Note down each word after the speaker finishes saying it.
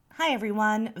Hi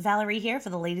everyone, Valerie here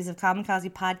for the Ladies of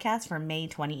Kamikaze podcast for May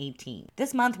 2018.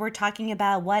 This month we're talking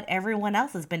about what everyone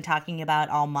else has been talking about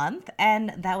all month,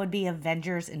 and that would be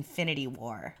Avengers Infinity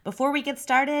War. Before we get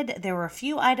started, there were a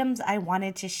few items I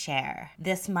wanted to share.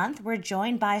 This month we're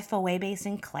joined by Phoebe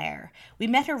Sinclair. We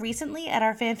met her recently at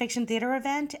our fanfiction theater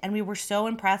event, and we were so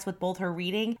impressed with both her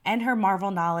reading and her Marvel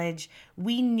knowledge.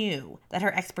 We knew that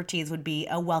her expertise would be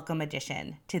a welcome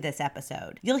addition to this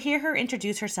episode. You'll hear her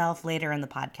introduce herself later in the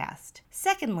podcast.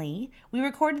 Secondly, we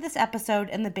recorded this episode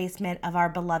in the basement of our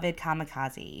beloved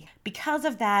Kamikaze. Because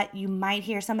of that, you might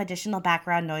hear some additional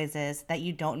background noises that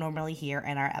you don't normally hear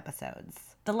in our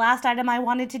episodes. The last item I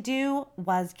wanted to do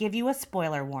was give you a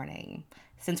spoiler warning.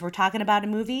 Since we're talking about a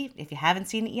movie, if you haven't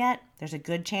seen it yet, there's a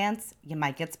good chance you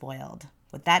might get spoiled.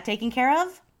 With that taken care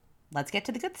of, let's get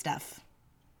to the good stuff.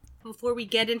 Before we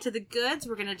get into the goods,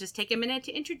 we're going to just take a minute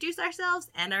to introduce ourselves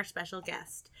and our special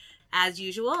guest. As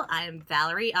usual, I am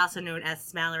Valerie, also known as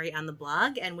Smallery on the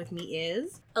blog, and with me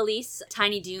is... Elise,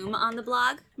 Tiny Doom on the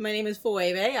blog. My name is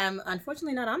Phoebe. I'm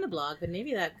unfortunately not on the blog, but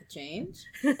maybe that could change.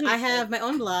 I have my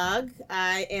own blog.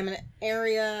 I am an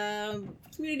area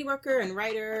community worker and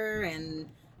writer, and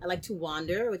I like to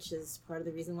wander, which is part of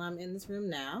the reason why I'm in this room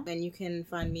now. And you can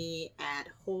find me at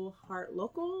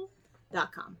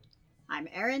wholeheartlocal.com. I'm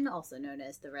Erin, also known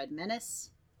as the Red Menace.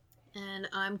 And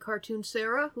I'm Cartoon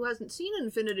Sarah, who hasn't seen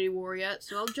Infinity War yet,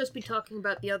 so I'll just be talking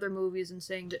about the other movies and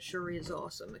saying that Shuri is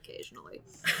awesome occasionally.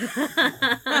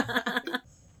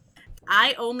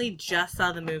 I only just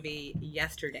saw the movie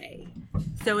yesterday,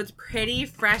 so it's pretty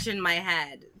fresh in my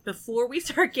head. Before we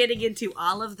start getting into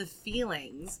all of the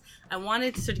feelings, I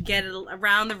wanted to sort of get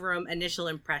around the room initial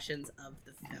impressions of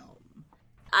the film.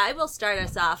 I will start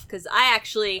us off because I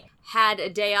actually had a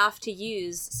day off to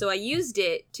use, so I used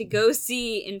it to go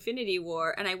see Infinity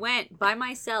War, and I went by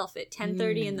myself at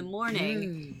 10:30 in the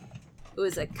morning. It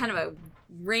was a kind of a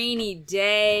rainy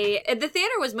day. The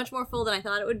theater was much more full than I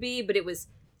thought it would be, but it was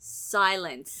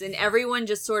silence, and everyone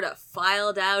just sort of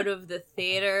filed out of the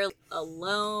theater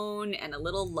alone and a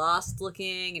little lost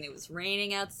looking, and it was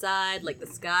raining outside, like the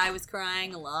sky was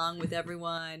crying along with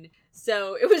everyone.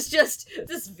 So it was just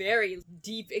this very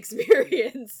deep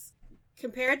experience.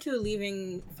 Compared to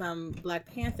leaving from Black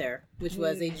Panther, which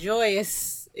was a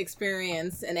joyous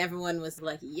experience, and everyone was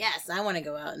like, yes, I want to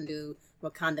go out and do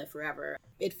Wakanda forever.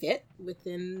 It fit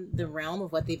within the realm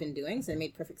of what they've been doing, so it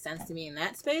made perfect sense to me in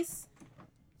that space.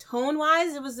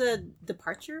 Tone-wise, it was a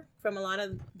departure from a lot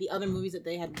of the other movies that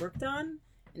they had worked on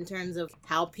in terms of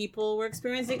how people were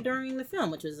experiencing it during the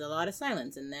film, which was a lot of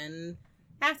silence, and then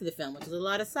after the film, which was a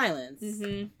lot of silence.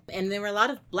 Mm-hmm. And there were a lot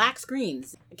of black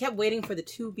screens. I kept waiting for the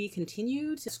to be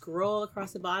continued to scroll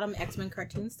across the bottom, X-Men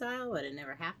cartoon style, but it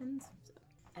never happened.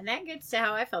 And that gets to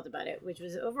how I felt about it, which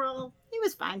was overall, it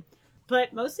was fine.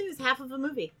 But mostly it was half of a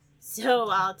movie. So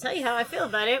I'll tell you how I feel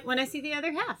about it when I see the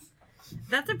other half.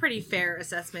 That's a pretty fair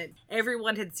assessment.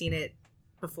 Everyone had seen it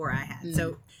before I had.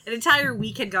 So an entire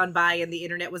week had gone by and the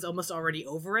internet was almost already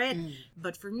over it.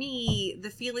 But for me,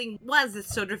 the feeling was this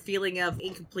sort of feeling of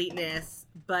incompleteness,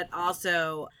 but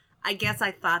also I guess I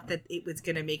thought that it was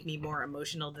going to make me more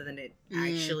emotional than it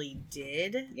actually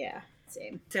did. Yeah,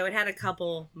 same. So it had a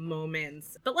couple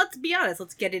moments. But let's be honest,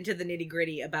 let's get into the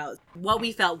nitty-gritty about what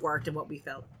we felt worked and what we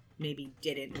felt maybe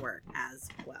didn't work as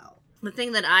well. The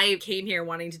thing that I came here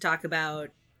wanting to talk about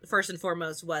first and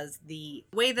foremost was the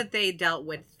way that they dealt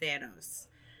with Thanos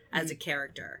as a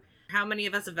character. How many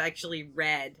of us have actually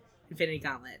read Infinity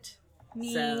Gauntlet?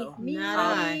 Me. Not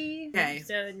I. Okay.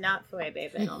 So not Phoebe,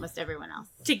 but almost everyone else.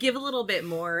 To give a little bit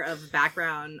more of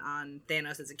background on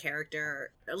Thanos as a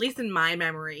character, at least in my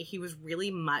memory, he was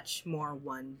really much more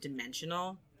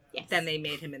one-dimensional. Yes. Than they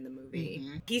made him in the movie.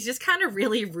 Mm-hmm. He's just kind of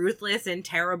really ruthless and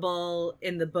terrible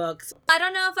in the books. I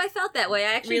don't know if I felt that way.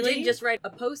 I actually did just write a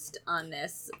post on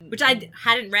this. Which I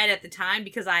hadn't read at the time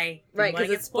because I didn't want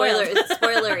to get spoiled. It's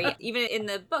spoilery. Even in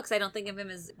the books, I don't think of him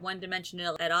as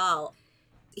one-dimensional at all.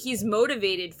 He's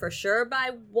motivated for sure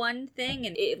by one thing,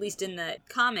 and at least in the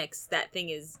comics, that thing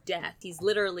is death. He's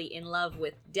literally in love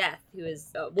with Death, who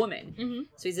is a woman. Mm-hmm.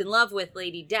 So he's in love with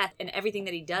Lady Death, and everything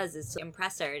that he does is to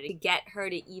impress her, to get her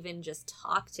to even just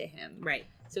talk to him. Right.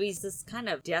 So he's this kind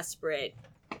of desperate,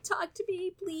 talk to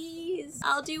me, please.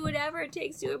 I'll do whatever it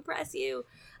takes to impress you.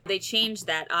 They changed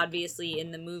that, obviously,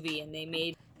 in the movie, and they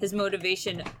made his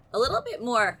motivation a little bit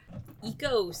more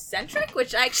eco-centric,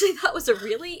 which I actually thought was a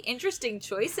really interesting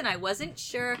choice, and I wasn't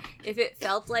sure if it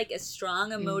felt like as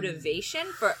strong a motivation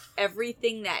for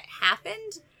everything that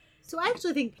happened. So I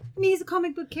actually think, he's a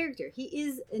comic book character. He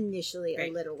is initially a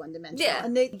little one-dimensional. Yeah.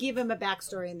 And they give him a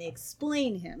backstory and they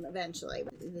explain him eventually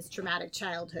in this traumatic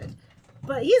childhood.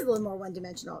 But he's a little more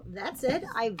one-dimensional. That said,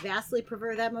 I vastly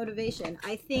prefer that motivation.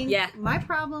 I think my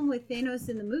problem with Thanos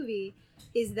in the movie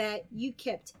is that you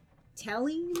kept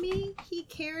telling me he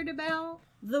cared about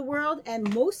the world,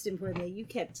 and most importantly, you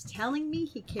kept telling me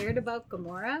he cared about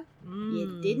Gamora.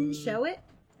 You didn't show it,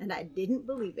 and I didn't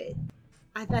believe it.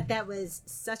 I thought that was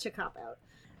such a cop-out.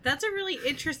 That's a really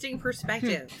interesting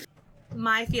perspective.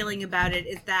 My feeling about it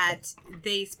is that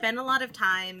they spend a lot of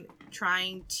time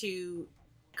trying to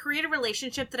create a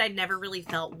relationship that I never really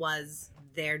felt was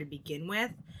there to begin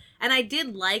with. And I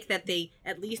did like that they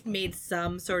at least made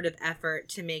some sort of effort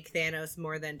to make Thanos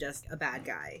more than just a bad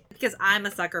guy. Because I'm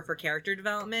a sucker for character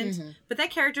development. But that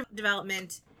character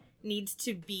development needs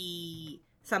to be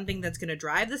something that's going to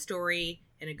drive the story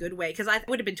in a good way. Because I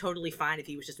would have been totally fine if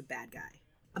he was just a bad guy.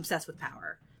 Obsessed with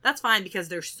power. That's fine because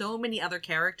there's so many other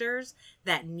characters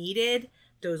that needed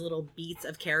those little beats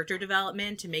of character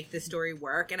development to make this story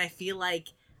work. And I feel like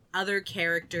other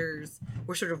characters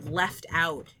were sort of left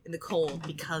out in the cold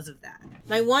because of that.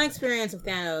 My one experience of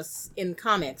Thanos in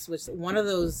comics was one of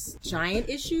those giant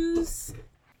issues,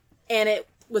 and it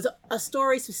was a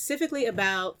story specifically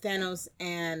about Thanos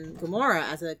and Gamora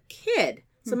as a kid.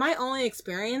 So my only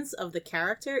experience of the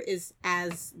character is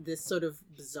as this sort of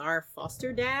bizarre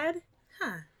foster dad.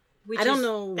 I don't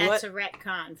know that's a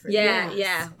retcon for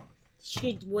yeah.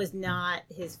 She was not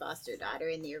his foster daughter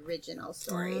in the original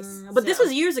stories. But this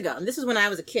was years ago, and this is when I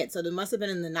was a kid, so it must have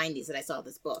been in the 90s that I saw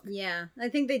this book. Yeah, I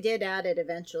think they did add it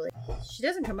eventually. She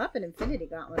doesn't come up in Infinity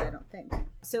Gauntlet, I don't think.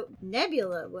 So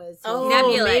Nebula was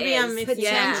Nebula maybe is. I'm mixing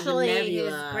potentially his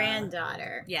Nebula.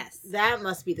 granddaughter. Yes. That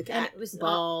must be the cat. And it was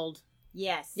bald.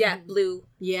 Yes. Yeah, blue.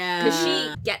 Yeah. Because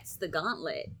she gets the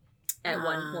gauntlet at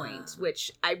one point,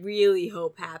 which I really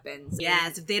hope happens.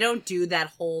 Yes, if they don't do that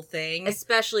whole thing,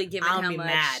 especially given I'll how be much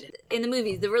mad. In the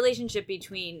movies, the relationship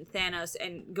between Thanos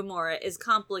and Gamora is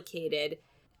complicated,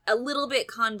 a little bit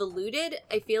convoluted.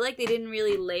 I feel like they didn't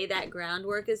really lay that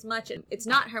groundwork as much. It's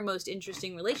not her most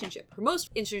interesting relationship. Her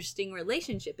most interesting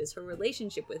relationship is her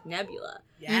relationship with Nebula.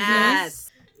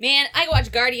 yes. Man, I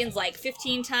watch Guardians like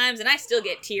 15 times and I still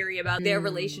get teary about their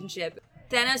relationship.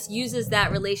 Thanos uses that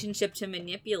relationship to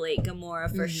manipulate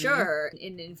Gamora for sure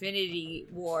in Infinity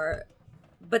War,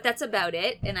 but that's about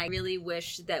it. And I really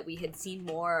wish that we had seen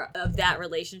more of that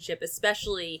relationship,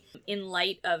 especially in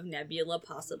light of Nebula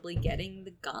possibly getting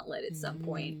the gauntlet at some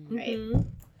point. Right.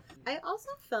 I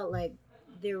also felt like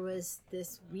there was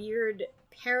this weird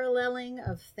paralleling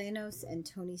of Thanos and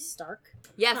Tony Stark.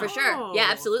 Yeah, for sure. Yeah,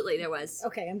 absolutely, there was.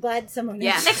 Okay, I'm glad someone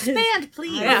Yeah. expand,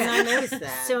 please. I did not notice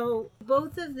that. So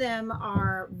both of them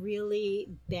are really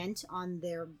bent on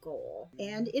their goal,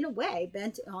 and in a way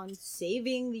bent on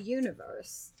saving the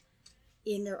universe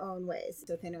in their own ways.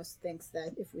 So Thanos thinks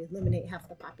that if we eliminate half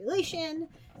the population,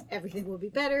 everything will be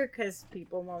better because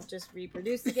people won't just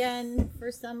reproduce again for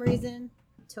some reason.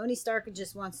 Tony Stark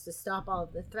just wants to stop all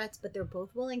of the threats, but they're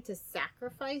both willing to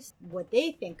sacrifice what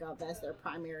they think of as their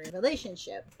primary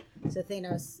relationship. So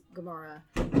Thanos, Gamora,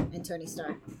 and Tony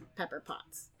Stark, Pepper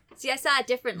Potts. See, I saw it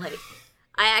differently.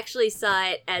 I actually saw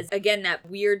it as, again, that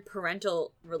weird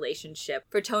parental relationship.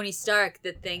 For Tony Stark,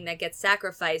 the thing that gets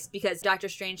sacrificed, because Doctor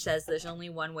Strange says there's only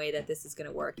one way that this is going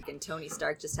to work, and Tony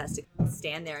Stark just has to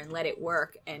stand there and let it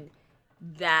work, and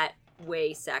that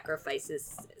way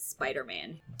sacrifices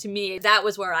Spider-Man. To me, that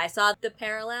was where I saw the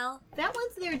parallel. That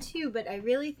one's there too, but I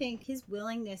really think his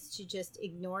willingness to just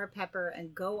ignore Pepper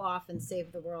and go off and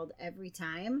save the world every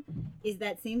time is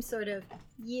that same sort of,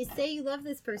 you say you love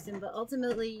this person, but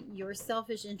ultimately your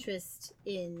selfish interest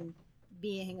in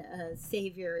being a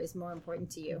savior is more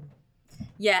important to you.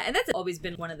 Yeah, and that's always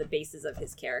been one of the bases of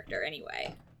his character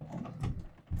anyway.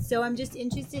 So I'm just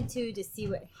interested to see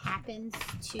what happens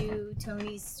to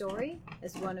Tony's story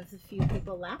as one of the few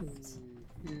people left.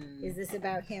 Is this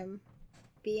about him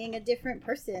being a different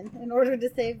person in order to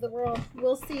save the world?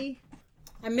 We'll see.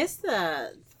 I missed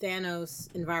the Thanos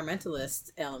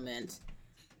environmentalist element.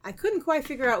 I couldn't quite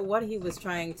figure out what he was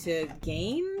trying to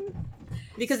gain.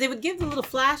 Because they would give the little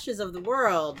flashes of the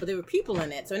world, but there were people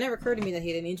in it. So it never occurred to me that he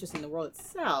had an interest in the world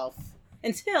itself.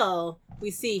 Until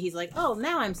we see he's like, oh,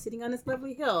 now I'm sitting on this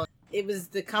lovely hill. It was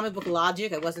the comic book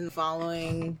logic. I wasn't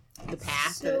following the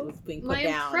path that it was being put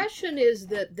down. My impression is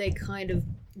that they kind of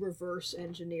reverse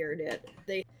engineered it.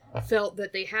 They felt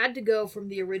that they had to go from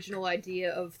the original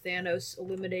idea of Thanos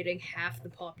eliminating half the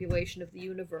population of the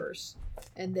universe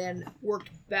and then worked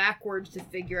backwards to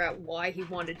figure out why he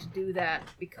wanted to do that,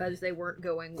 because they weren't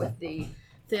going with the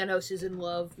Thanos is in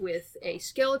love with a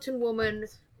skeleton woman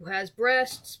who has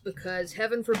breasts, because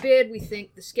heaven forbid we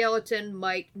think the skeleton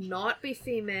might not be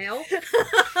female.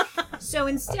 So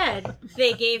instead,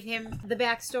 they gave him the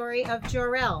backstory of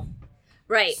Jor-El.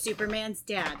 Right. Superman's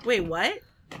dad. Wait, what?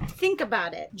 Think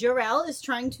about it. Jor-El is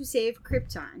trying to save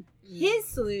Krypton. His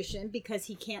solution, because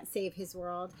he can't save his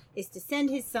world, is to send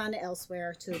his son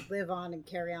elsewhere to live on and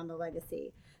carry on the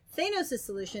legacy. Thanos'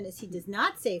 solution is he does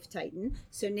not save Titan,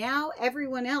 so now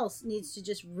everyone else needs to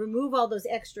just remove all those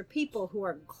extra people who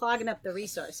are clogging up the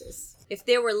resources. If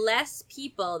there were less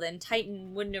people, then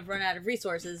Titan wouldn't have run out of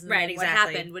resources, and Right, then what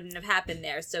exactly. happened wouldn't have happened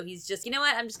there. So he's just, you know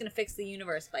what, I'm just going to fix the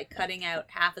universe by cutting out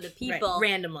half of the people. Right,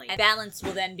 randomly. And balance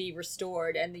will then be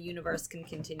restored, and the universe can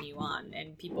continue on,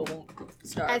 and people won't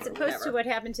starve. As or opposed whatever. to what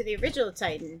happened to the original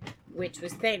Titan, which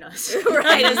was Thanos.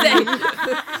 Right, as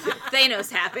Thanos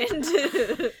happened.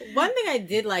 One thing I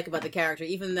did like about the character,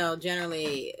 even though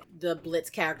generally the Blitz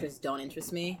characters don't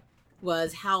interest me,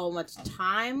 was how much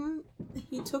time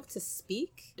he took to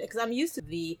speak. Because I'm used to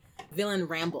the villain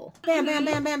ramble. Bam, bam,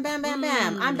 bam, bam, bam, bam,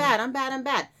 bam. I'm bad, I'm bad, I'm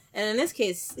bad. And in this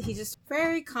case, he just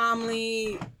very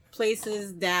calmly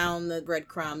places down the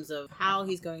breadcrumbs of how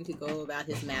he's going to go about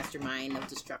his mastermind of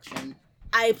destruction.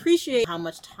 I appreciate how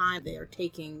much time they are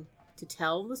taking to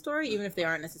tell the story, even if they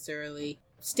aren't necessarily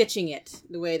stitching it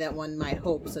the way that one might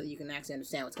hope so that you can actually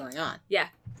understand what's going on. Yeah.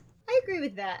 I agree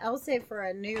with that. I will say for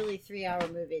a nearly 3-hour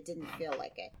movie, it didn't feel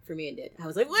like it. For me, it did. I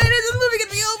was like, when is this movie going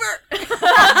to be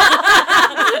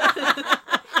over?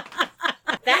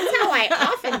 That's how I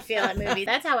often feel at movies.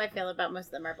 That's how I feel about most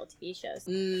of the Marvel TV shows.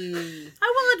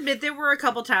 I will admit there were a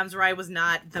couple times where I was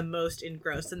not the most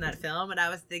engrossed in that film, and I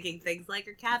was thinking things like,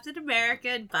 are Captain America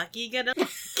and Bucky gonna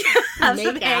have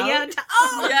some Make out? hangout?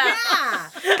 Oh,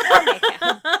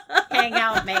 Yeah. Hang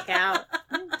out, make out.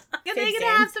 Are they gonna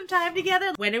have some time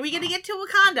together? When are we gonna get to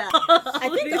Wakanda? I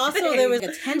think also there was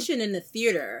a tension in the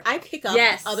theater. I pick up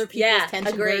Yes. other people's Yeah,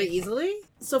 tension agree. very easily.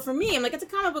 So for me, I'm like, it's a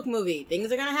comic book movie.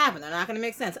 Things are going to happen. They're not going to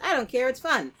make sense. I don't care. It's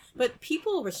fun. But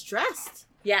people were stressed.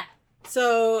 Yeah.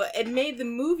 So it made the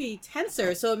movie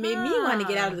tenser. So it made me want to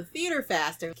get out of the theater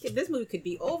faster. This movie could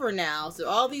be over now. So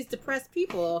all these depressed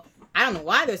people, I don't know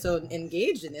why they're so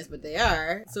engaged in this, but they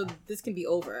are. So this can be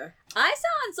over. I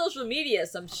saw on social media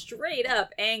some straight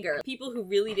up anger. People who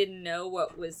really didn't know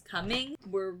what was coming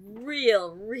were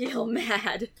real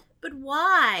mad. But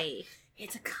why?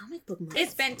 It's a comic book movie.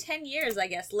 It's been 10 years, I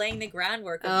guess, laying the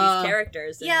groundwork of these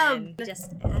characters. And yeah, then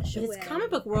just ash But away. it's comic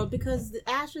book world because the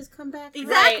ashes come back.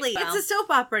 Exactly. Right, well. It's a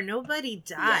soap opera. Nobody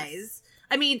dies. Yes.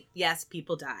 I mean, yes,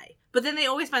 people die. But then they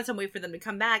always find some way for them to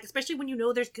come back, especially when you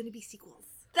know there's going to be sequels.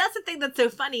 That's the thing that's so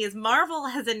funny is Marvel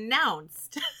has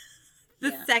announced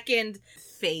the second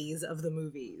phase of the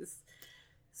movies.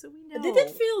 So we know. They did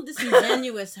feel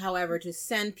disingenuous, however, to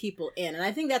send people in. And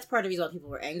I think that's part of the reason why people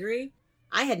were angry.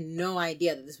 I had no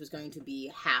idea that this was going to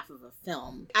be half of a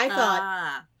film. I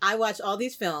thought, I watched all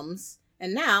these films,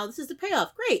 and now this is the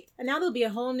payoff. Great. And now there'll be a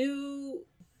whole new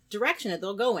direction that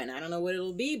they'll go in. I don't know what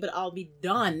it'll be, but I'll be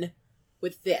done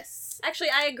with this. Actually,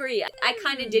 I agree. I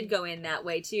kind of did go in that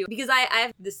way, too. Because I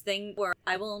have this thing where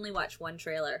I will only watch one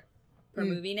trailer per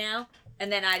movie now, and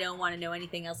then I don't want to know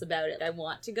anything else about it. I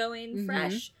want to go in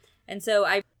fresh. And so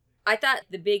I thought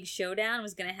the big showdown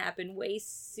was going to happen way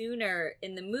sooner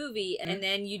in the movie, and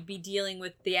then you'd be dealing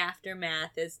with the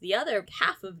aftermath as the other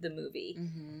half of the movie,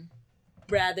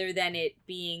 rather than it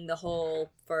being the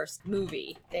whole first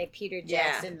movie. Like Peter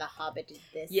Jackson, The Hobbit did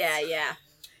this. Yeah.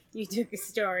 You took a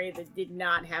story that did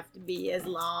not have to be as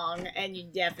long, and you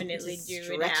definitely Just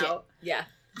drew stretch it it. out. Yeah.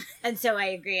 And so I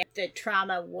agree. The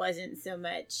trauma wasn't so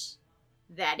much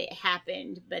that it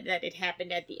happened, but that it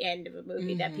happened at the end of a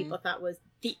movie that people thought was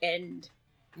the end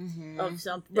of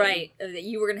something. Right. That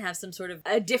you were going to have some sort of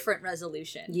a different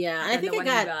resolution. Yeah, and I than think the one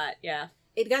you got. Yeah.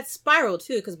 it got spiraled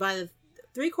too, because by the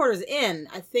 3/4 in,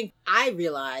 I think I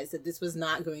realized that this was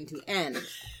not going to end.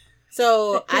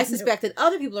 So I suspected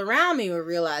other people around me were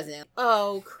realizing,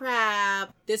 oh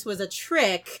crap, this was a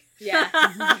trick. Yeah.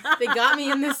 They got me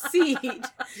in this seat.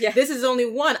 Yeah. This is only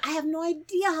one. I have no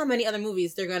idea how many other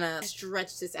movies they're going to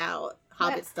stretch this out,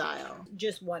 Hobbit style.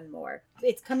 Just one more.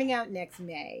 It's coming out next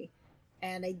May,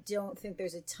 and I don't think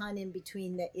there's a ton in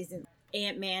between that isn't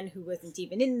Ant-Man, who wasn't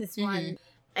even in this one.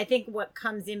 I think what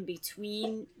comes in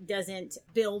between doesn't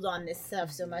build on this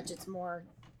stuff so much. It's more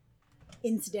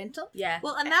incidental. Yeah.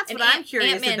 Well, and that's what I'm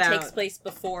curious Ant-Man about. takes place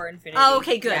before Infinity. Oh,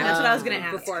 okay, good. That's what I was going to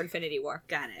ask. Before Infinity War.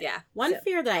 Got it. Yeah. One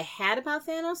fear that I had about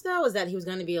Thanos, though, was that he was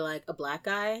going to be like a black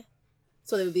guy.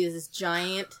 So there would be this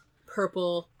giant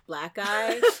purple black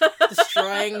guy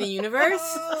destroying the universe.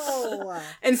 Oh.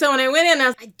 And so when I went in, I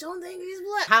was like, I don't think he's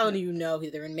black. How do you know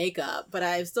they're in makeup? But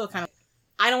I was still kind of,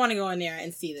 I don't want to go in there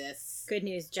and see this. Good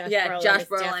news, Josh Yeah, Brolin Josh is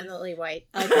Brolin. definitely white.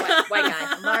 White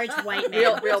guy. Large white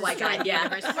man. Real white guy, Destroying the yeah.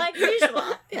 universe, like usual.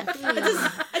 Yeah.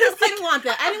 I just didn't want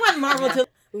that. I didn't want Marvel to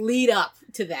lead up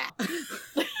to that.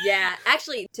 Yeah,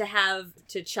 actually, to have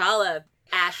T'Challa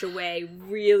ash away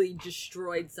really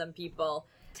destroyed some people.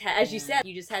 As you said,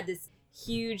 you just had this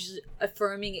huge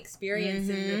affirming experience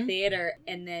in the theater,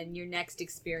 and then your next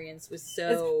experience was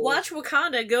so... Watch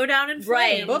Wakanda go down in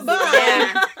Right. flames.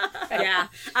 Bye-bye. Yeah.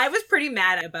 I was pretty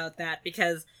mad about that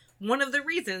because one of the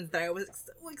reasons that I was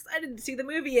so excited to see the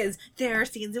movie is there are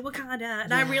scenes in Wakanda,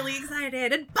 and I'm really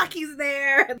excited, and Bucky's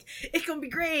there, and it's gonna be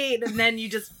great, and then you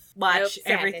just watch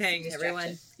everything.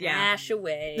 Everyone Yeah. ash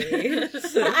away.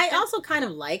 I also kind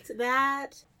of liked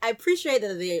that. I appreciate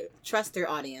that they trust their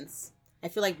audience. I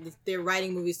feel like they're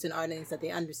writing movies to an audience that they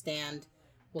understand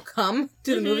will come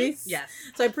to the movies. Yes.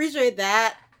 So I appreciate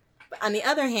that. But on the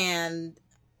other hand,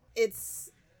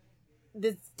 it's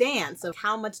this dance of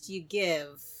how much do you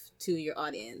give to your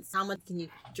audience? How much can you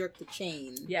jerk the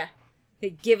chain? Yeah. They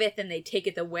giveth and they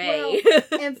taketh away.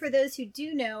 And for those who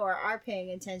do know or are paying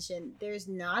attention, there's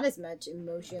not as much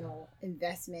emotional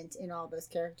investment in all those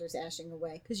characters ashing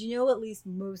away. Because you know at least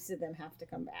most of them have to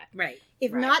come back. Right.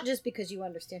 If not just because you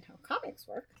understand how comics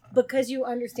work, because you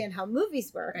understand how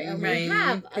movies work. Right. And Right. we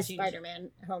have a 'Cause you- Spider-Man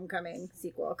Homecoming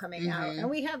sequel coming out. And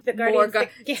we have More the Guardians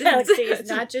of the Galaxy,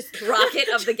 not just Rocket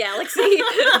of the Galaxy.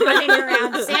 running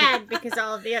around sad because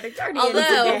all of the other Guardians are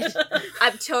Although, dead.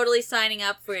 I'm totally signing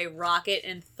up for a Rocket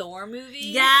and Thor movie.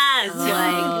 Yes.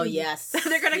 Oh, yes.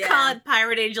 They're gonna Yeah. call it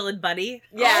Pirate Angel and Buddy.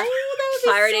 Yeah. Oh, that would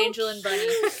be Pirate so Angel and Bunny.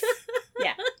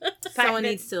 Yeah. Someone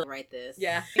needs to write this.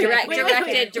 Yeah. Wait, Directed we have to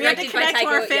by connect to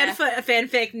our Taika.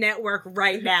 fanfic network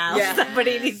right now. Yeah.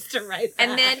 Somebody needs to write that.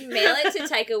 And then mail it to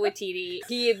Taika Waititi.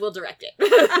 He will direct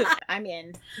it. I'm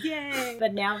in. Yay.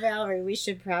 But now, Valerie, we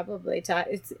should probably talk.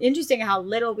 It's interesting how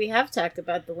little we have talked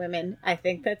about the women. I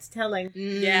think that's telling.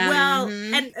 Yeah. Well,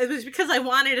 and it was because I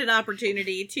wanted an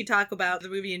opportunity to talk about the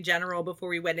movie in general before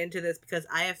we went into this, because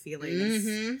I have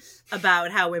feelings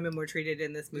about how women were treated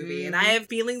in this movie. And I have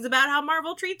feelings about how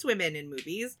Marvel treats women in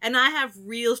movies. And I have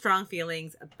real strong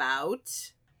feelings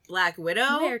about Black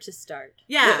Widow. Where to start?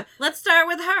 Yeah, let's start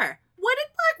with her. What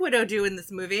did Black Widow do in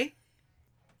this movie?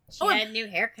 She had new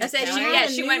haircuts. I said she, Valerie. yeah, a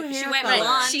she new went hair blonde.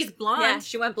 color. She's blonde. Yeah,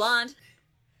 she went blonde.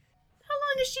 How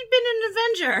long has she been an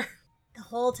Avenger? The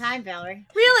whole time, Valerie.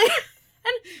 Really?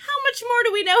 And how much more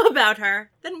do we know about her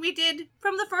than we did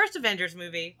from the first Avengers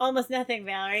movie? Almost nothing,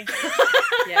 Valerie.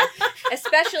 Yeah.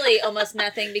 Especially almost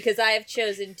nothing, because I have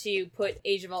chosen to put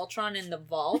Age of Ultron in the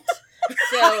vault.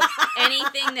 So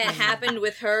anything that happened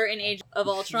with her in Age of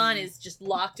Ultron is just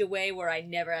locked away where I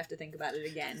never have to think about it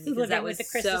again. Because Living that with was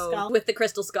the crystal skull. with the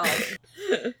crystal skull.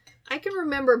 I can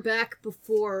remember back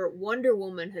before Wonder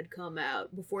Woman had come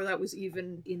out, before that was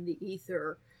even in the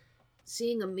ether,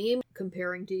 seeing a meme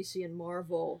comparing DC and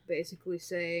Marvel, basically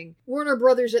saying Warner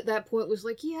Brothers at that point was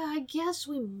like, yeah, I guess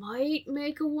we might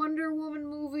make a Wonder Woman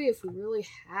movie if we really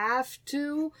have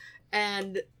to.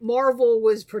 And Marvel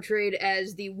was portrayed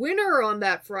as the winner on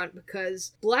that front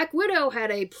because Black Widow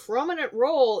had a prominent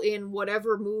role in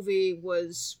whatever movie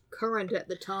was current at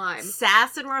the time.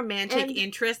 Sass and romantic And-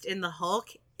 interest in the Hulk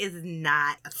is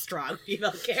not a strong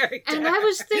female character. And I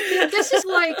was thinking, this is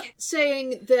like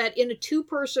saying that in a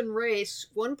two-person race,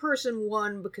 one person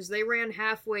won because they ran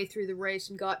halfway through the race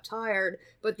and got tired,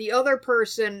 but the other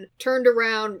person turned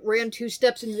around, ran 2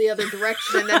 steps in the other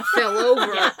direction, and then fell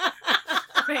over.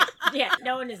 Right. Yeah,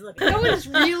 no one is looking. No one's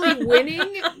really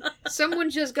winning.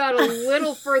 Someone just got a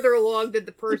little further along than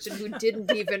the person who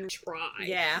didn't even try.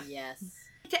 Yeah. Yes.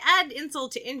 To add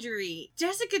insult to injury,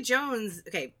 Jessica Jones,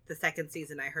 okay, the second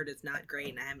season I heard is not great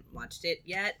and I haven't watched it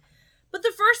yet, but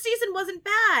the first season wasn't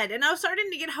bad, and I was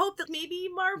starting to get hope that maybe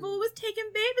Marvel was taking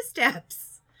baby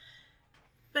steps.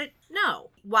 But no.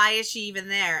 Why is she even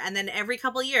there? And then every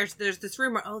couple of years there's this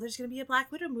rumor, oh, there's going to be a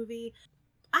Black Widow movie.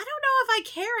 I don't know if I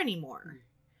care anymore.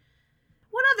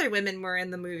 What other women were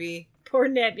in the movie? Poor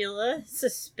Nebula,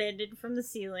 suspended from the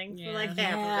ceiling for like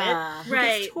half of Who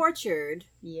Right. gets tortured.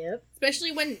 it. Yep.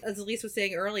 Especially when, as Elise was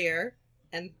saying earlier,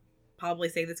 and probably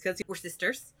say this because we're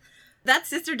sisters, that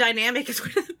sister dynamic is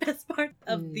one of the best parts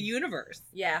of the universe.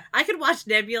 Yeah. I could watch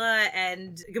Nebula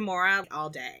and Gamora all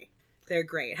day. They're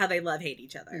great. How they love, hate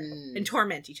each other and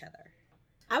torment each other.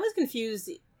 I was confused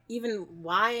even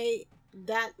why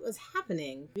that was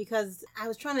happening because I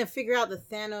was trying to figure out the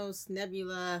Thanos,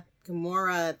 Nebula,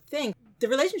 Gamora thing. The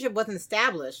relationship wasn't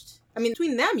established. I mean,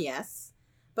 between them, yes,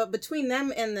 but between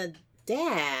them and the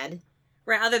dad,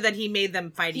 Right, other than he made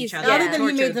them fight each other. other and than he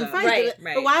torture made them fight. Right, but,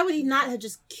 right. but why would he not have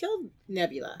just killed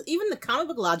Nebula? Even the comic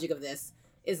book logic of this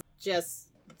is just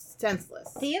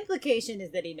senseless. The implication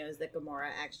is that he knows that Gamora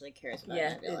actually cares about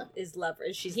Yeah. Nebula. Is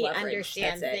leverage. She's He leverage.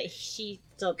 understands That's that it. she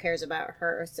still cares about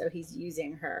her, so he's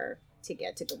using her to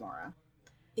get to Gamora.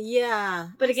 Yeah.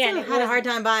 But I again, still it had a hard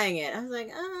wasn't- time buying it. I was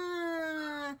like,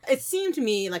 It seemed to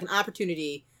me like an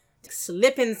opportunity to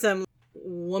slip in some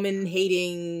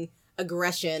woman-hating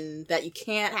aggression that you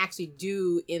can't actually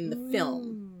do in the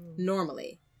film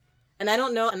normally. And I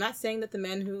don't know, I'm not saying that the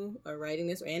men who are writing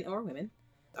this, and or women,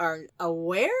 are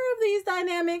aware of these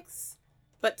dynamics,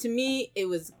 but to me, it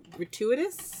was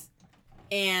gratuitous,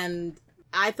 and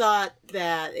I thought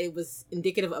that it was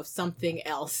indicative of something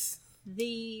else.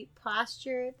 The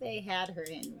posture they had her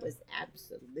in was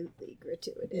absolutely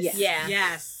gratuitous. Yes. Yeah.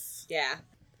 Yes. Yeah.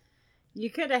 You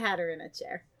could have had her in a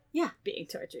chair. Yeah. Being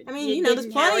tortured. I mean, there's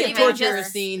didn't plenty have of to have torture her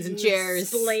scenes and chairs.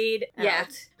 Splayed Yeah.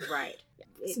 out. Right.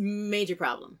 It's a major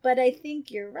problem. But I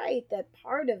think you're right that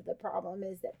part of the problem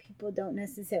is that people don't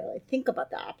necessarily think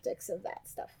about the optics of that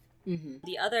stuff. Mm-hmm.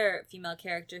 The other female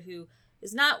character who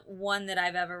is not one that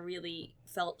I've ever really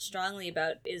felt strongly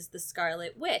about is the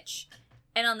Scarlet Witch.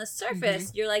 And on the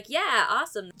surface, you're like, yeah,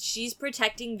 awesome. She's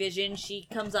protecting Vision. She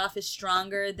comes off as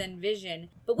stronger than Vision.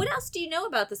 But what else do you know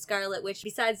about the Scarlet Witch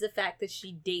besides the fact that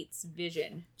she dates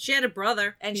Vision? She had a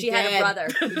brother. And Who's she had a dead. brother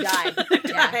who died.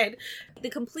 Yeah. Died. The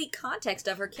complete context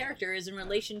of her character is in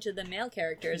relation to the male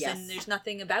characters, Yes. and there's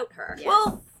nothing about her. Yes.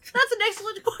 Well, that's an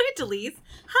excellent point, Elise.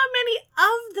 How many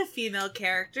of the female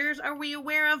characters are we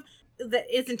aware of that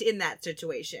isn't in that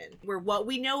situation? Where what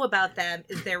we know about them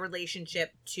is their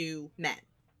relationship to men.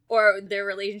 Or their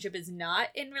relationship is not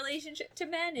in relationship to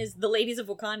men, is the ladies of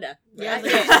Wakanda. Yeah, Right?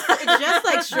 it's just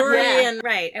like Shuri Yeah. and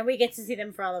Right. And we get to see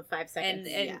them for all of 5 seconds.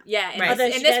 And yeah, in, Right. Although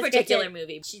in she this does get particular to-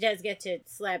 movie. She does get to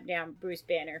slap down Bruce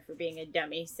Banner for being a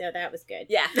dummy, so that was good.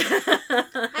 Yeah.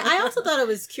 I also thought it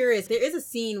was curious. There is a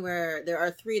scene where there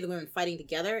are 3 of the women fighting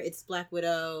together. It's Black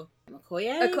Widow,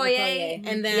 Okoye, Okoye.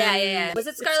 and then Yeah. Was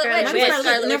it Scarlet Scarlet Witch? Witch. Yeah, Scarlet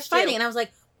Scarlet and they're Witch fighting, too. and I was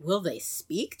like, will they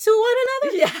speak to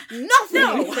one another? Yeah.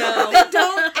 Nothing. No. They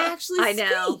don't actually I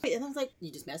know. speak. And I was like,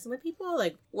 you just messing with people?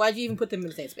 Like, why'd you even put them in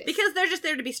the same space? Because they're just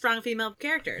there to be strong female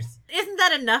characters. Isn't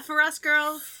that enough for us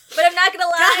girls? But I'm not gonna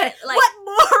lie, God, like what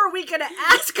more are we gonna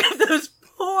ask of those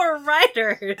poor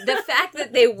writers? the fact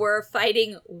that they were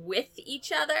fighting with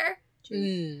each other,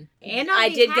 Mm. And on I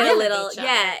did get a behalf of little, each other.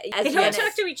 yeah. As They don't Venice.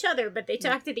 talk to each other, but they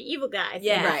talk to the evil guys.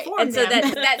 Yeah, Right. and so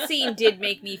that scene did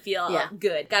make me feel Yeah.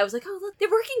 good. I was like, oh look, they're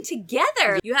working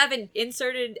together. You haven't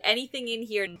inserted anything in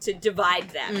here to divide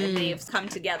them, and they've come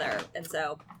together, and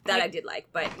so that I did like.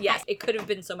 But yes, it could have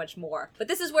been so much more. But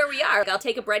this is where we are. I'll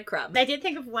take a breadcrumb. I did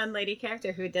think of one lady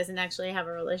character who doesn't actually have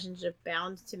a relationship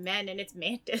bound to men, and it's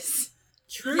Mantis.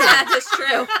 True. Yeah, that's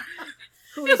true.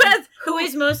 Who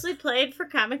is mostly played for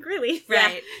comic relief.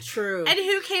 Right. True. And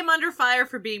who came under fire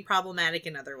for being problematic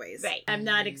in other ways. Right. I'm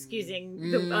not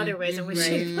excusing the other ways in which Right.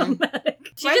 she's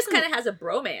problematic. She just kind of has a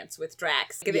bromance with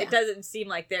Drax. Yeah. It doesn't seem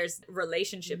like there's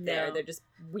relationship there. No. They're just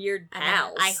weird And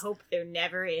pals. I hope there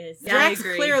never is. Yeah, I Drax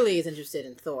agree. clearly is interested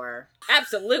in Thor.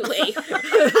 Absolutely.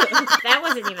 That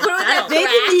wasn't even What was that? subtle. They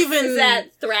didn't Thrax? even- Is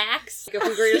that Thrax? If we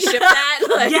were to ship that?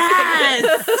 Like...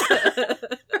 Yes!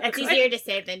 That's easier to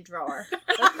say than drawer.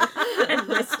 And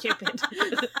less stupid.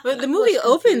 But the movie Less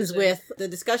opens confusing. with the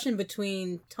discussion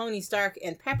between Tony Stark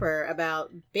and Pepper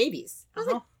about babies. I was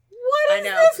like, I what is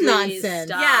know. this Please nonsense?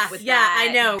 stop Yeah, with yeah, that.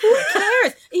 I know. Who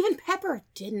cares? Even Pepper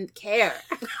didn't care.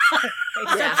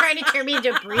 Stop Yeah. trying to turn me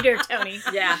into a breeder, Tony.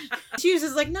 Yeah. She was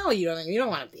just like, no, you don't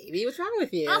want a baby. What's wrong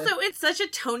with you? Also, it's such a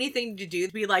Tony thing to do.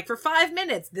 To be like, for 5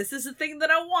 minutes, this is the thing that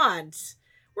I want.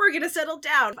 We're gonna settle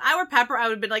down. If I were Pepper, I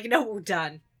would have been like, no, we're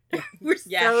done. We're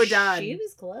so done. She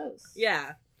was close.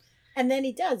 Yeah. And then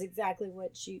he does exactly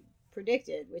what she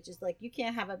predicted, which is like, you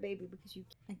can't have a baby because you're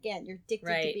addicted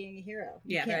Right. to being a hero.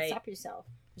 You Yeah. can't Right. stop yourself.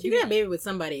 she can have a baby with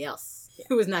somebody else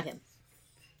who is not him.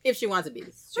 If she wants a baby.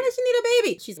 Why does she need a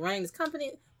baby? She's running this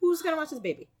company. Who's going to watch this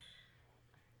baby?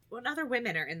 What other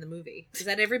women are in the movie? Is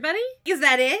that everybody? Is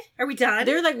that it? Are we done?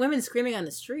 There are like women screaming on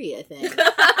the street, I think.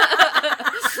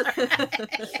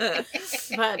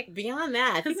 But beyond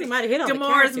that, I think we might have hit on the Gamora's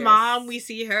characters. mom, we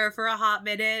see her for a hot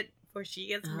minute before she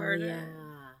gets Oh, murdered. yeah.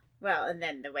 Well, and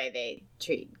then the way they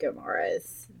treat Gamora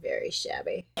is very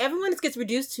shabby. Everyone gets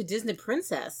reduced to Disney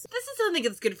princess. This is something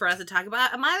that's good for us to talk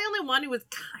about. Am I the only one who was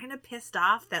kind of pissed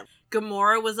off that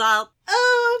Gamora was all,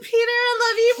 oh, Peter, I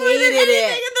love you more than Hated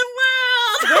anything it. in the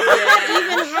When world? did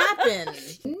that even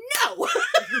happen? No.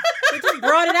 They just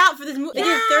brought it out for this movie. They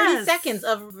did 30 Yes. seconds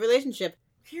of relationship.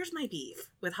 Here's my beef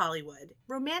with Hollywood.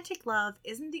 Romantic love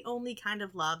isn't the only kind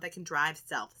of love that can drive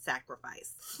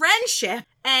self-sacrifice. Friendship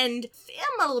and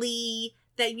family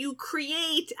that you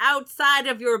create outside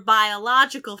of your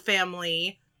biological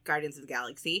family Guardians of the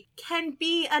Galaxy, can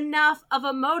be enough of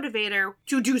a motivator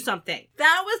to do something.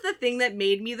 That was the thing that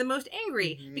made me the most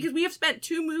angry, because we have spent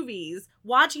 2 movies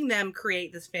watching them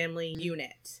create this family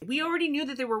unit. We already knew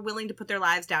that they were willing to put their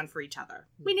lives down for each other.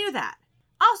 We knew that.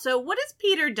 Also, what has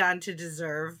Peter done to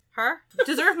deserve her?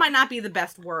 Deserve might not be the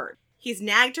best word. He's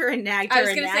nagged her and nagged her I was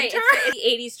and going to say, nagged her. it's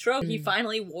the 80s trope. He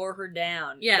finally wore her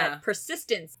down. Yeah. That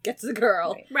persistence gets the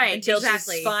girl. Right, Until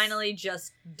exactly. she's finally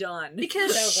just done.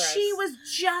 Because So gross. she was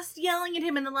just yelling at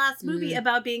him in the last movie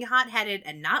about being hot-headed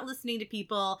and not listening to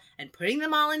people and putting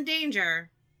them all in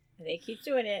danger. They keep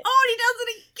doing it. Oh, and he does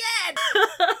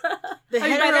it again! The I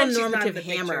mean, by then she's not in heteronormative the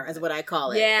hammer picture. is what I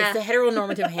call it. Yeah. It's the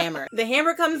heteronormative hammer. The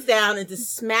hammer comes down and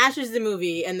just smashes the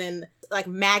movie, and then, like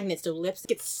magnets, the lips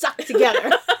get sucked together.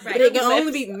 Right. They can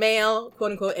only be male,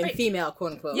 quote unquote, and Right. female,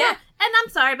 quote unquote. Yeah, and I'm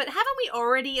sorry, but haven't we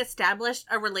already established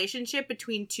a relationship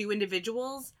between 2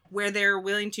 individuals where they're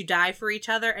willing to die for each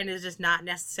other and is just not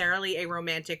necessarily a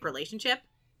romantic relationship?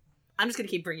 I'm just going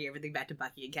to keep bringing everything back to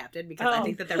Bucky and Captain because I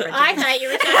think that their friendship I thought you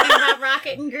were talking about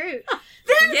Rocket and Groot.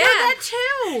 They're Yeah. that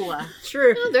too!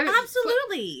 True. No, there's-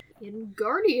 Absolutely! In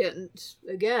Guardians,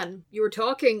 again, you were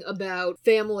talking about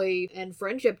family and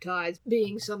friendship ties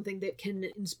being something that can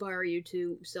inspire you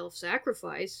to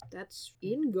self-sacrifice. That's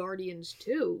in Guardians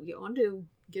too. Yondu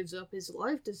gives up his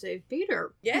life to save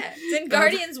Peter. Yeah. It's in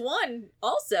Guardians 1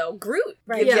 also. Groot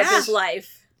Right. gives Yeah. up his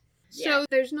life. So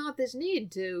there's not this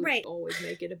need to Right. always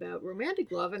make it about romantic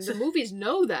love, and the movies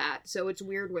know that, so it's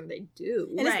weird when they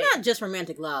do. And Right. it's not just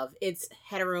romantic love, it's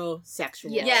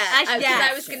heterosexual. Yes.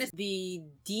 I was going to The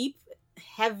deep,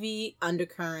 heavy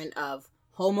undercurrent of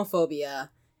homophobia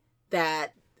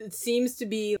that seems to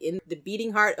be in the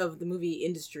beating heart of the movie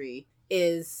industry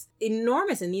is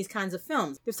enormous in these kinds of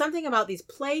films. There's something about these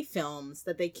play films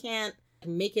that they can't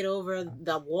make it over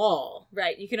the wall.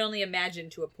 Right. You can only imagine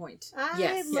to a point. I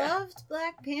Yes. Yeah. loved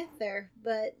Black Panther,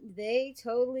 but they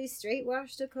totally straight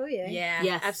washed Okoye. Yeah.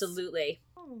 Yes. Absolutely.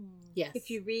 Yes.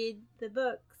 If you read the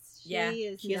books, she Yeah.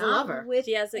 is He is a not lover. with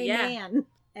She has a- yeah. man.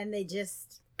 And they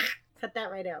just cut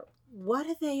that right out. What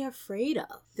are they afraid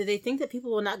of? Do they think that people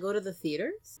will not go to the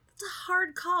theaters? It's a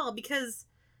hard call because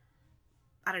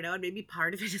I don't know, and maybe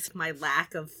part of it is my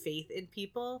lack of faith in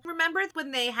people. Remember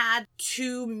when they had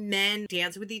 2 men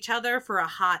dance with each other for a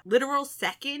hot, literal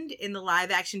second in the live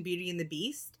action Beauty and the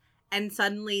Beast? And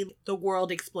suddenly the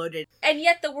world exploded. And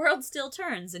yet the world still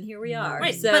turns, and here we are.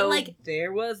 Right, So, but like,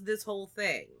 there was this whole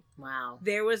thing. Wow.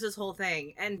 There was this whole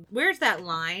thing. And where's that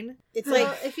line? It's Well,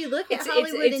 like, if you look at it's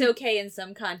Hollywood, it's and- okay in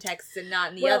some contexts and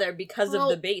not in the Well, other because well,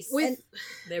 of the base. with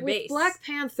their with base. Black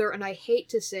Panther, and I hate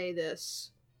to say this,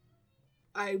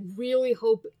 I really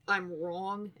hope I'm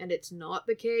wrong and it's not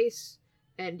the case.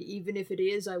 And even if it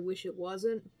is, I wish it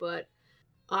wasn't. But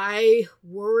I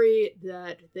worry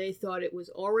that they thought it was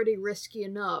already risky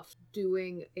enough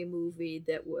doing a movie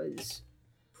that was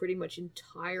pretty much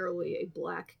entirely a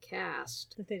black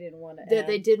cast. that they didn't want to That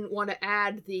they didn't want to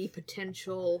add the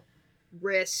potential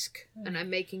risk, and I'm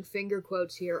making finger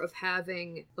quotes here, of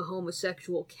having a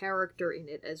homosexual character in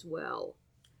it as well.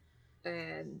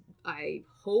 And I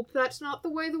hope that's not the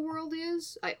way the world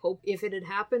is. I hope if it had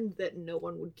happened that no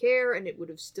one would care and it would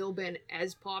have still been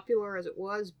as popular as it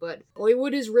was, but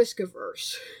Hollywood is risk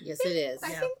averse. yes, it is. I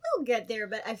think we'll get there,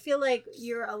 but I feel like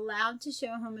you're allowed to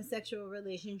show homosexual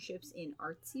relationships in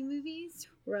artsy movies.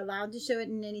 We're allowed to show it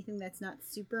in anything that's not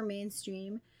super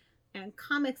mainstream. And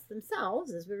comics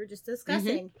themselves, as we were just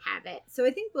discussing, have it. So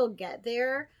I think we'll get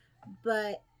there,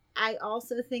 but I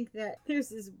also think that there's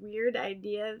this weird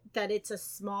idea that it's a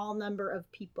small number of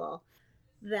people,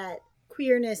 that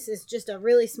queerness is just a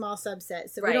really small subset,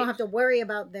 so we Right. don't have to worry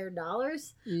about their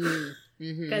dollars. Mm-hmm.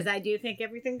 Because I do think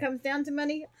everything comes down to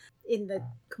money in the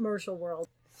commercial world.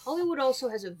 Hollywood also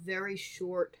has a very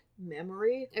short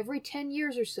memory. Every 10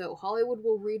 years or so, Hollywood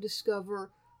will rediscover,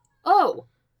 oh,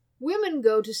 women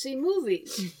go to see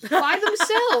movies by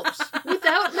themselves,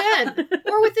 without men,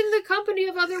 or within the company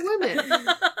of other women.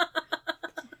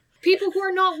 People who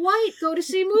are not white go to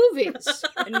see movies.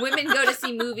 And women go to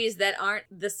see movies that aren't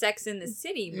the Sex and the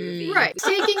City movie. Right.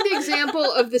 Taking the example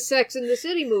of the Sex and the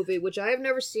City movie, which I have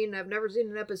never seen, I've never seen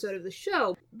an episode of the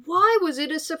show. Why was it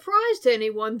a surprise to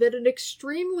anyone that an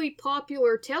extremely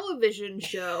popular television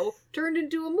show turned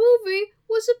into a movie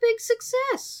was a big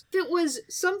success? If it was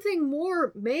something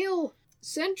more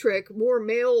male-centric, more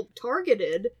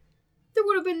male-targeted, there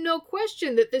would have been no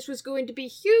question that this was going to be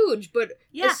huge, but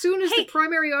Yeah. as soon as Hey. the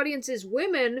primary audience is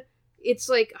women, it's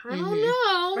like, I don't Mhm.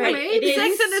 know, Right. maybe. It is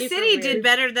Sex and the super City weird. did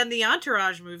better than the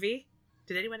Entourage movie.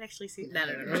 Did anyone actually see? No.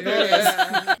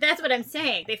 That's what I'm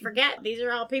saying. They forget these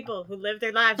are all people who live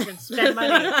their lives and spend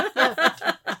money.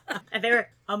 And they're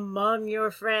among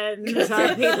your friends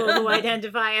are people who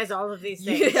identify as all of these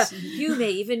things. Yeah. You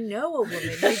may even know a woman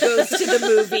who goes to the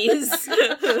movies.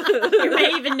 You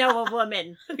may even know a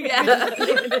woman.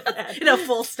 Yeah.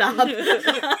 Full stop.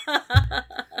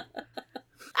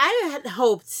 I had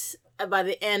hoped by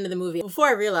the end of the movie, before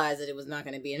I realized that it was not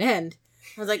going to be an end,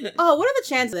 I was like, oh, what are the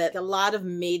chances that a lot of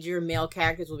major male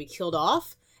characters will be killed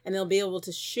off and they'll be able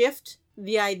to shift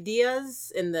the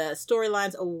ideas and the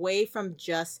storylines away from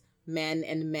just men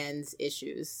and men's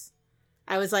issues?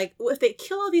 I was like, well, if they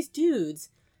kill all these dudes,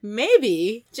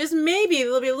 maybe, just maybe,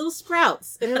 there'll be little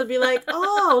sprouts. And it'll be like,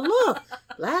 oh, look,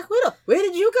 Black Widow, where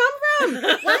did you come from?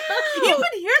 Wow. You've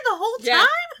been here the whole time?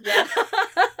 Yeah.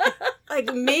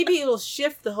 Like, maybe it'll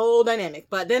shift the whole dynamic.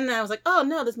 But then I was like, oh,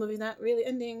 no, this movie's not really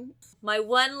ending. My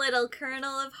one little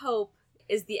kernel of hope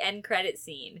is the end credit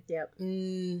scene, Yep.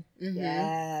 Mm-hmm.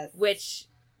 Yes. which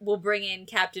will bring in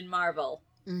Captain Marvel,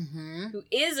 Mm-hmm. who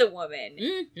is a woman,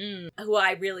 Mm-hmm. who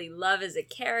I really love as a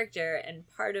character, and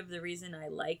part of the reason I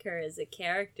like her as a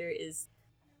character is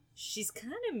she's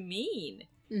kind of mean.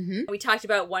 Mm-hmm. We talked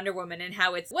about Wonder Woman and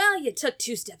how it's, well, you took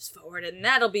 2 steps forward and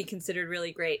that'll be considered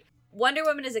really great. Wonder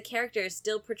Woman as a character is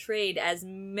still portrayed as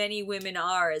many women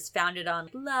are, as founded on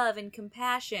love and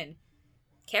compassion.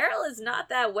 Carol is not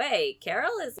that way.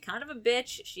 Carol is kind of a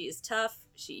bitch. She is tough.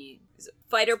 She is a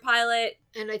fighter pilot.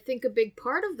 And I think a big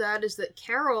part of that is that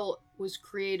Carol was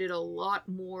created a lot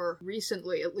more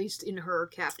recently, at least in her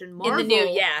Captain Marvel In the new,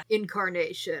 yeah.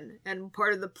 incarnation. And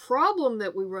part of the problem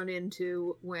that we run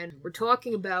into when we're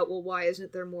talking about, well, why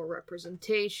isn't there more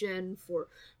representation for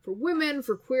women,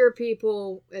 for queer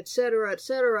people,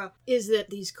 etc., is that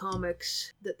these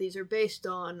comics that these are based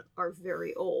on are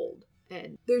very old.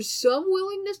 And there's some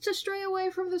willingness to stray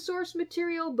away from the source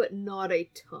material, but not a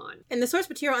ton. And the source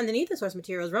material underneath the source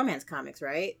material is romance comics,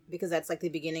 right? Because that's like the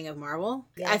beginning of Marvel.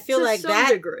 Yeah. I feel To like some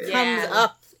that degree. comes Yeah.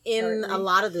 up in Certainly. a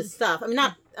lot of this stuff. I mean,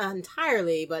 not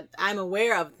entirely, but I'm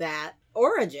aware of that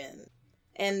origin.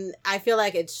 And I feel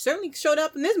like it certainly showed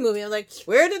up in this movie. I was like,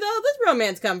 where did all this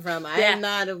romance come from? I Yeah. am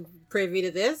not privy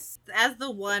to this. As the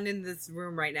one in this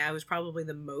room right now who's probably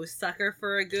the most sucker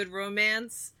for a good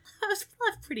romance, I was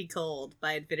left pretty cold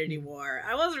by Infinity War.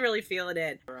 I wasn't really feeling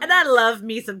it. And I love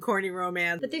me some corny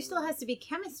romance. But there still has to be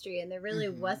chemistry, and there really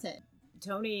Mhm. wasn't.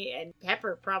 Tony and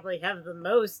Pepper probably have the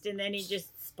most, and then he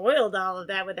just spoiled all of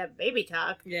that with that baby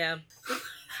talk. Yeah.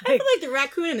 I feel like the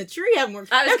raccoon and the tree have more.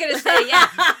 I was going to say,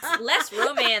 yeah, less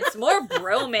romance, more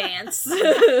bromance.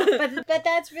 But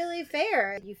that's really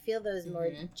fair. You feel those more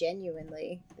Mhm.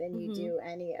 genuinely than you Mhm. do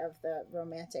any of the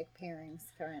romantic pairings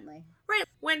currently. Right.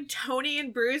 When Tony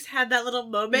and Bruce had that little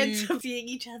moment of seeing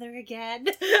each other again.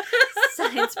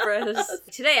 Science bros.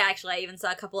 Today, actually, I even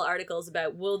saw a couple of articles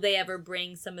about will they ever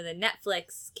bring some of the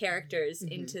Netflix characters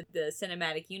Mhm. into the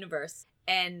cinematic universe.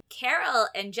 And Carol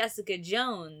and Jessica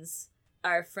Jones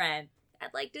are friends.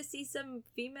 I'd like to see some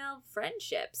female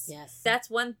friendships. Yes. That's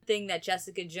one thing that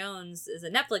Jessica Jones, as a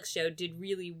Netflix show, did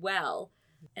really well.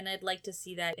 And I'd like to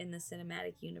see that in the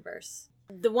cinematic universe.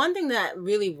 The one thing that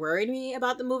really worried me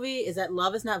about the movie is that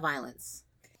love is not violence.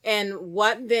 And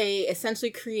what they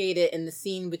essentially created in the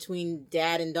scene between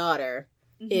dad and daughter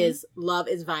is love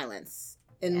is violence.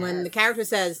 And when the Yes. character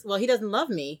says, well, he doesn't love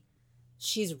me,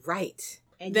 she's right.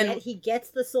 And Then- yet he gets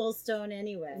the soul stone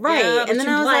anyway. Right. Yeah, and which then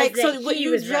I was implies like, so that what he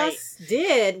you was right. just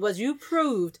did was you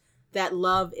proved that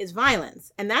love is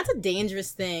violence. And that's a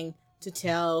dangerous thing to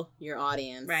tell your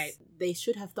audience. Right. They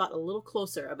should have thought a little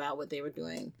closer about what they were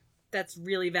doing. That's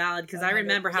really valid because I 100.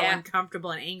 remember how Yeah. uncomfortable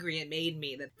and angry it made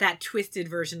me that twisted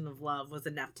version of love was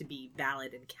enough to be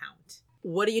valid and count.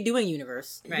 What are you doing,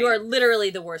 universe? Right. You are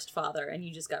literally the worst father, and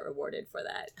you just got rewarded for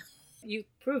that. You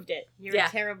proved it. You're Yeah.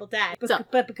 a terrible dad. So-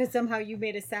 But because somehow you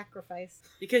made a sacrifice.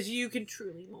 Because you can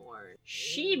truly mourn.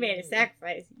 She made a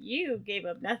sacrifice. You gave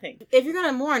up nothing. If you're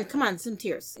gonna mourn, come on, some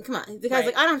tears. Come on. The guy's Right.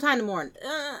 like, I don't have time to mourn.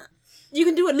 You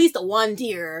can do at least a one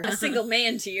tear. A single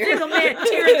man tear. Single man,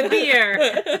 tear in the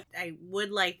beer. I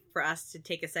would like for us to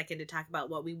take a second to talk about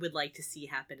what we would like to see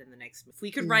happen in the next. If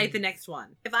we could write the next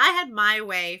one. If I had my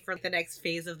way for the next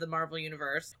phase of the Marvel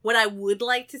Universe, what I would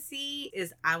like to see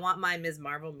is I want my Ms.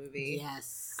 Marvel movie.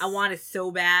 Yes. I want it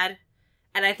so bad.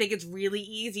 And I think it's really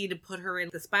easy to put her in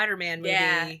the Spider-Man movie.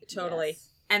 Yeah, totally. Yes.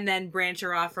 And then branch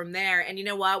her off from there. And you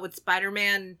know what? With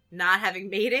Spider-Man not having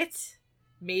made it,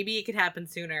 maybe it could happen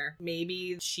sooner.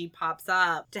 Maybe she pops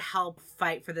up to help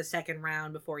fight for the second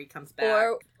round before he comes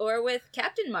back. Or with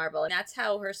Captain Marvel. That's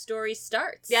how her story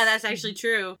starts. Yeah, that's actually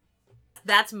true.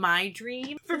 That's my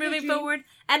dream for moving forward.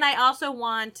 And I also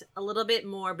want a little bit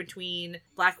more between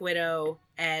Black Widow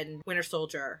and Winter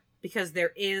Soldier. Because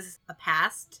there is a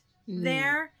past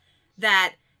there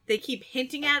that they keep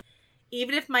hinting at.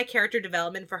 even if my character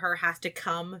development for her has to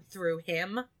come through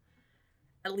him,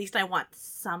 at least I want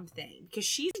something. Because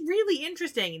she's really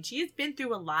interesting, and she has been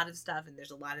through a lot of stuff, and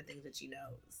there's a lot of things that she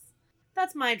knows.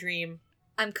 That's my dream.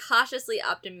 I'm cautiously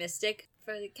optimistic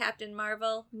for the Captain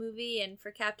Marvel movie and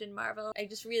for Captain Marvel. I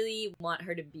just really want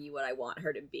her to be what I want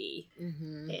her to be.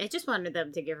 Mm-hmm. I just wanted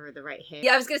them to give her the right hair.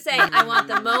 Yeah, I was going to say, I want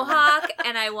the mohawk,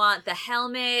 and I want the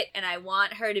helmet, and I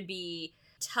want her to be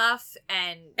tough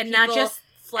and not people- just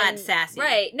flat and- sassy.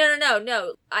 Right.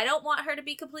 No. I don't want her to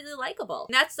be completely likable.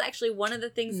 And that's actually one of the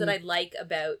things that I like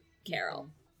about Carol,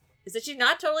 is that she's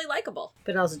not totally likable.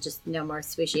 But also just no more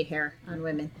swishy hair on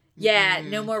women. Yeah,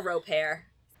 no more rope hair.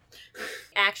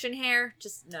 Action hair,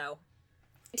 just no.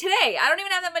 Today, I don't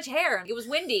even have that much hair. It was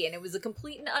windy, and it was a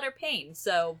complete and utter pain,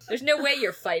 so there's no way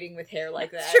you're fighting with hair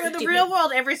like that. Sure, in the real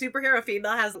world, every superhero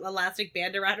female has an elastic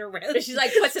band around her wrist. She's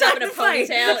like, puts it up in a ponytail,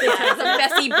 yeah, it's a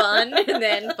messy bun, and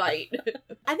then fight.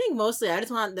 I think mostly I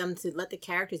just want them to let the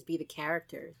characters be the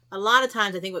characters. A lot of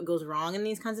times I think what goes wrong in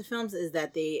these kinds of films is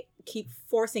that they keep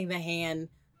forcing the hand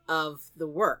of the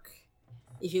work.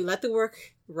 If you let the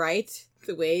work write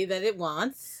the way that it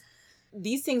wants,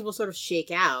 these things will sort of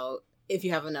shake out if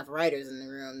you have enough writers in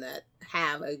the room that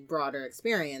have a broader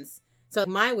experience. So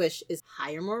my wish is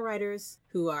hire more writers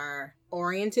who are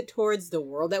oriented towards the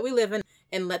world that we live in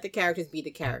and let the characters be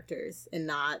the characters and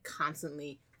not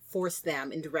constantly force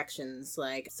them in directions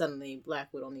like suddenly Black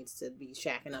Widow needs to be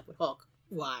shacking up with Hulk.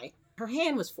 Why? Her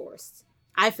hand was forced,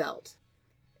 I felt.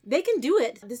 They can do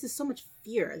it. This is so much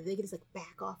fear. They can just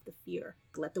back off the fear.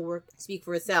 Let the work speak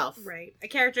for itself. Right. A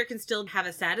character can still have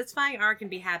a satisfying arc and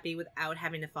be happy without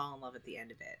having to fall in love at the end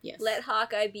of it. Yes. Let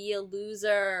Hawkeye be a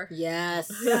loser.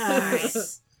 Yes. Alright.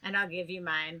 And I'll give you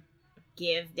mine.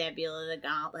 Give Nebula the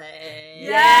gauntlet.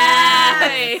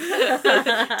 Yay!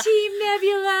 Team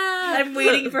Nebula! I'm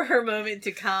waiting for her moment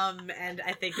to come, and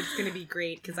I think it's going to be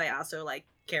great because I also like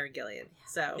Karen Gillian.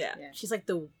 So, Yeah. She's like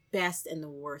the best and the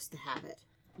worst to have it.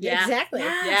 Yeah. Exactly.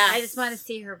 Yes. I just want to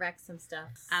see her wreck some stuff.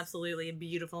 absolutely a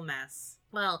beautiful mess.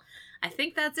 Well, I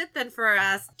think that's it then for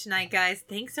us tonight, guys.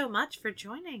 Thanks so much for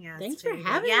joining us. Thanks for today.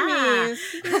 having Yeah. me. It's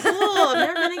super cool. I've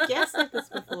never been a guest like this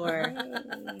before.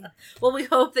 Well, we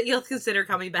hope that you'll consider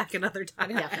coming back another time.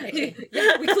 Definitely.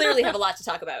 Yeah, we clearly have a lot to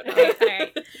talk about. All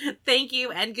right. Thank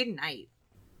you and good night.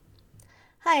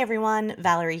 Hi everyone,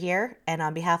 Valerie here, and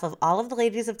on behalf of all of the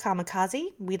ladies of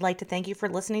Kamikaze, we'd like to thank you for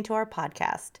listening to our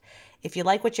podcast. If you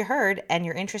like what you heard and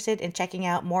you're interested in checking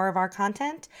out more of our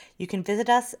content, you can visit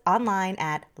us online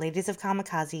at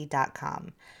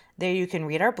ladiesofkamikaze.com. There you can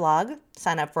read our blog,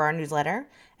 sign up for our newsletter,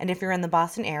 and if you're in the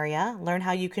Boston area, learn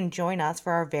how you can join us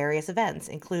for our various events,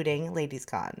 including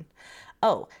LadiesCon.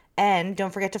 Oh, and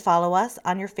don't forget to follow us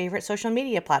on your favorite social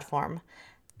media platform.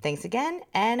 Thanks again,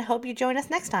 and hope you join us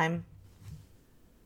next time.